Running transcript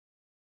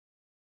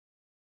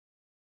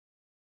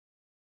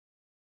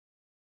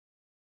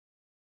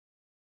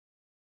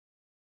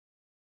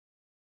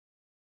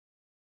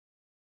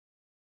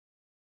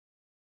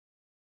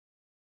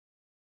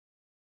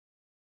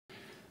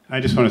I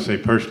just want to say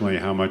personally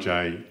how much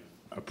I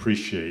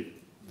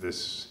appreciate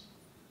this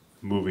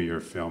movie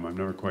or film. I'm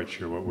never quite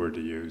sure what word to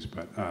use,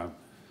 but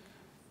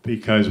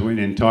because when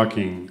in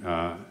talking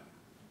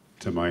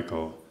to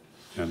Michael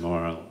and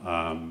Laurel,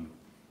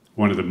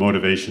 one of the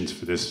motivations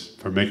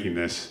for making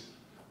this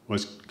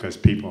was because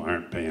people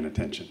aren't paying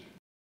attention.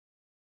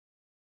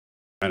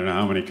 I don't know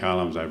how many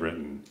columns I've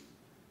written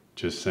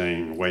just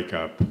saying, wake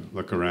up,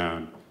 look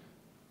around.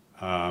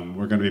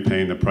 We're going to be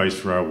paying the price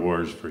for our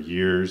wars for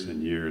years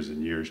and years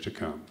and years to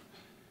come.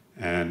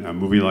 And a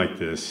movie like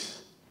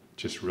this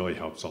just really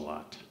helps a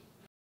lot.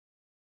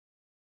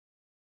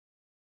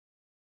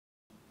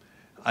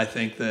 I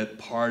think that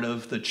part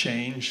of the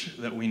change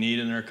that we need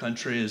in our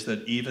country is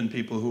that even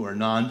people who are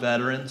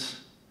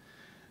non-veterans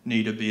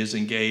need to be as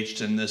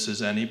engaged in this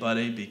as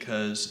anybody,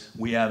 because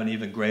we have an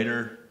even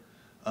greater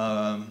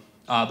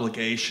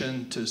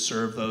obligation to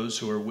serve those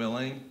who are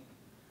willing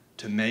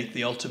to make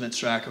the ultimate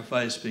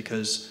sacrifice,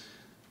 because,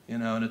 you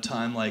know, in a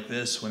time like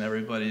this when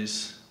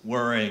everybody's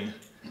worrying,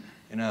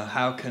 you know,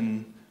 how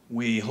can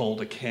we hold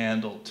a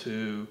candle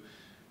to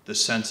the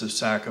sense of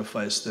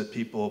sacrifice that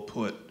people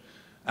put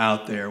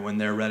out there when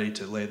they're ready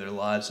to lay their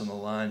lives on the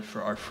line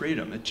for our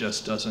freedom? It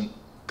just doesn't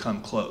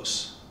come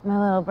close. My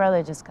little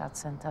brother just got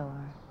sent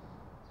over.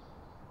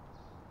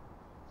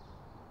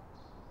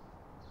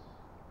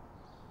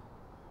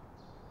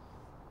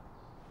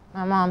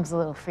 My mom's a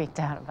little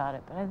freaked out about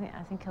it, but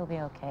I think he'll be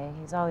okay.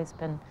 He's always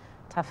been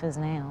tough as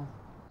nails.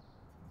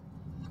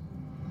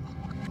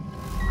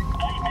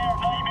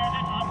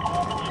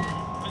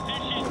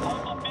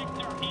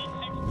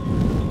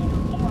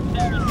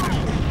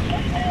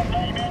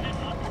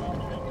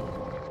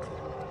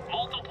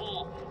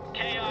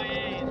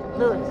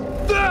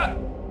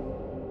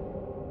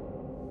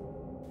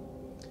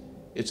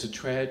 It's a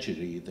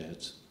tragedy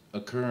that's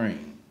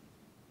occurring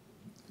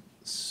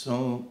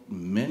so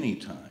many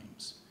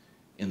times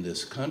in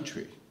this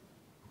country,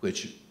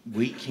 which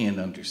we can't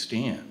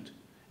understand,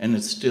 and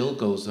it still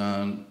goes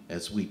on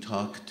as we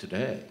talk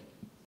today.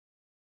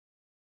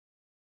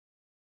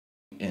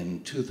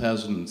 In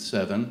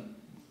 2007,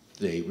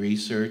 they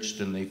researched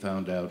and they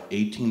found out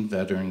 18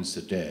 veterans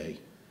a day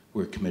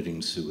were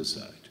committing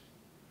suicide,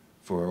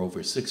 for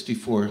over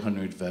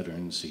 6,400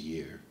 veterans a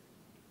year.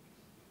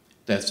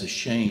 That's a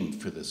shame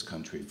for this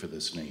country, for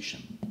this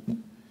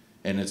nation.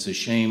 And it's a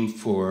shame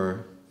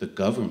for the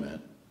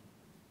government,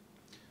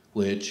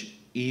 which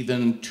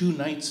even 2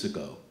 nights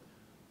ago,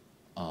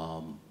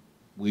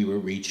 we were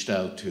reached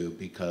out to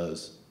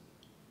because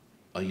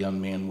a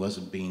young man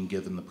wasn't being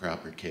given the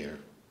proper care,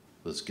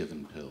 was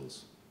given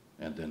pills,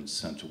 and then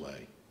sent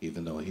away,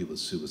 even though he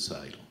was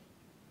suicidal.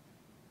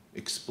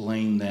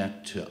 Explain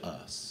that to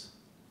us,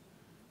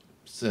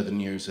 7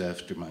 years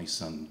after my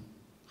son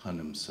hung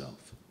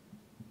himself.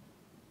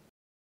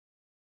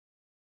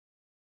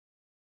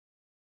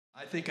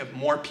 I think if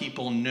more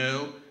people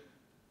knew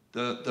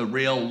the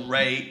real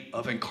rate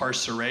of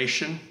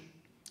incarceration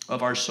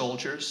of our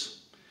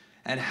soldiers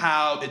and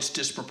how it's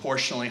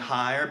disproportionately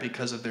higher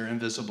because of their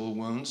invisible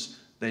wounds,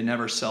 they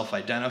never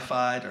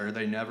self-identified or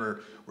they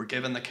never were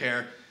given the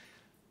care.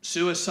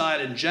 Suicide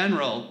in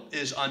general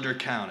is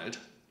undercounted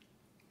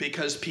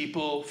because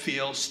people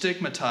feel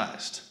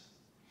stigmatized.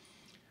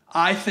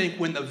 I think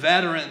when the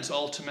veterans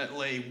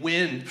ultimately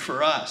win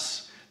for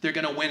us, they're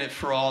going to win it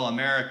for all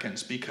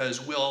Americans, because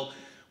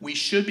we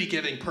should be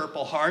giving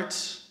Purple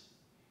Hearts,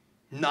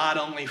 not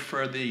only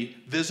for the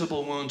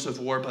visible wounds of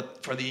war,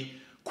 but for the,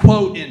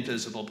 quote,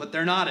 invisible, but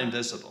they're not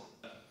invisible.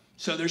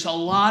 So there's a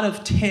lot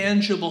of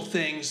tangible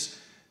things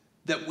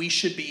that we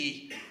should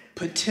be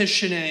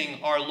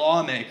petitioning our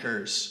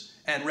lawmakers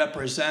and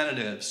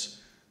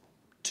representatives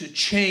to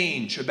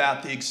change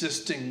about the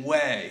existing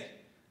way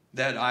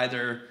that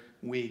either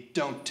we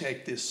don't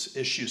take this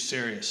issue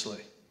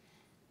seriously,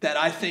 that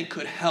I think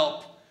could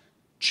help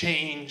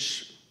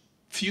change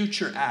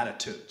future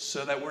attitudes,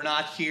 so that we're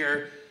not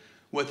here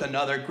with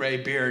another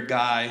gray-beard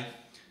guy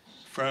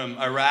from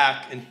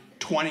Iraq in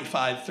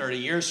 25, 30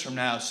 years from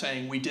now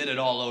saying we did it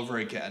all over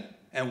again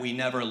and we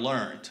never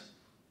learned.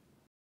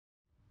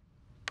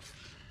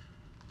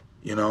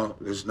 You know,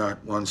 there's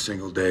not one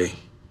single day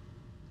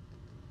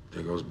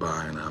that goes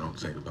by and I don't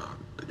think about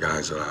the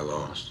guys that I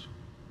lost.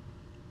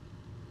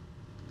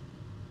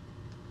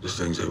 The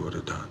things they would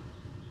have done.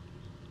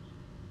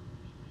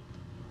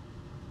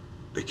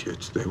 The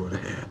kids they would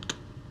have had.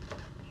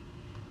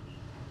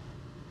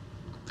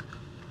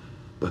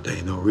 But there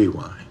ain't no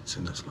rewinds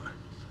in this life.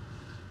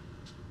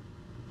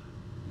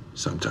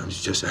 Sometimes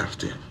you just have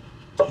to,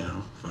 you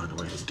know, find a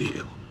way to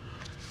deal.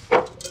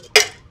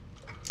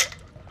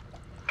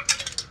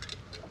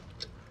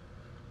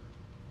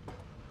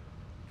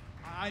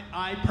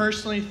 I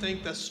personally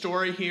think the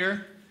story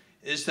here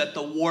is that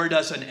the war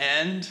doesn't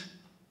end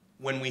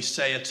when we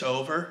say it's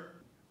over.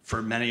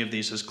 For many of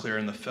these, as clear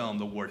in the film,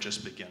 the war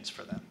just begins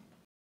for them.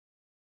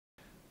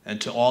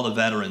 And to all the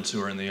veterans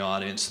who are in the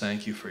audience,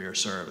 thank you for your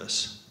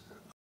service.